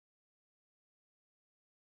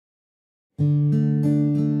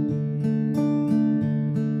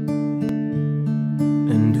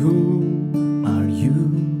And who are you?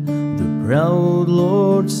 The proud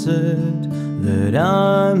Lord said that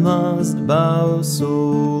I must bow so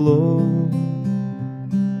low.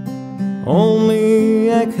 Only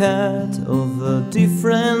a cat of a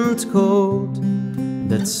different coat,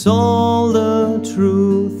 that's all the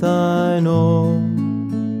truth I know.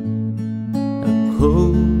 A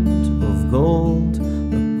coat of gold,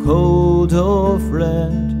 a coat of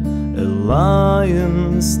red, a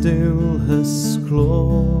lion still has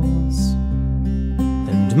claws.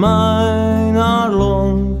 And mine are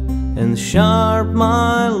long and sharp,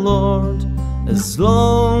 my Lord, as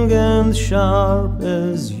long and sharp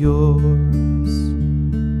as yours.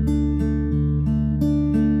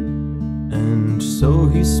 And so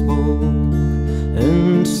he spoke,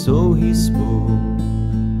 and so he spoke,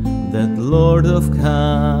 that Lord of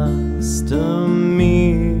Castamere.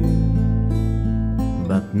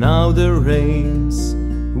 But now the rains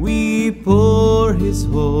we pour his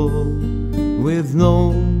whole, with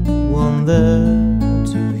no one there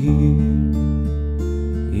to hear.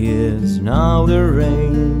 Yes, now the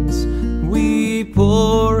rains we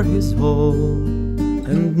pour his whole,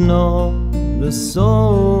 and not a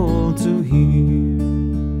soul to hear.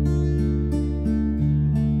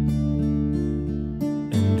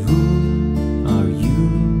 And who are you?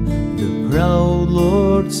 The proud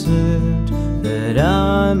Lord said that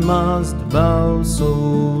I must bow so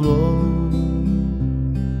low.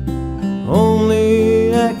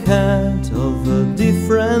 Only a cat of a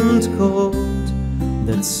different coat,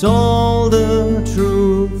 that's all the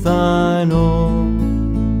truth I know.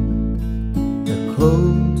 A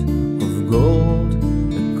coat of gold,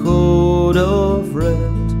 a coat of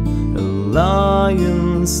red, a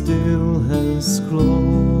lion still has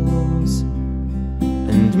claws.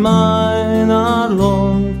 And mine are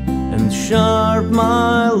long and sharp,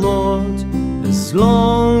 my Lord, as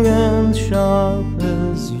long and sharp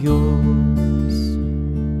as yours.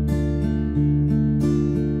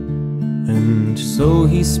 And so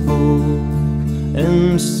he spoke,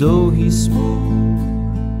 and so he spoke,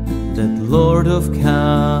 that Lord of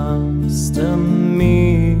Castamere.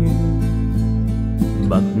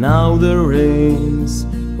 But now the rains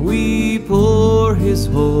we pour his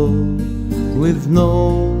whole, with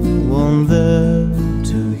no one there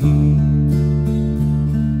to hear.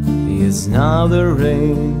 Yes, now the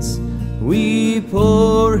rains we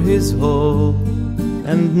pour his whole,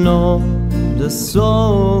 and not a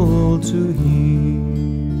soul to hear.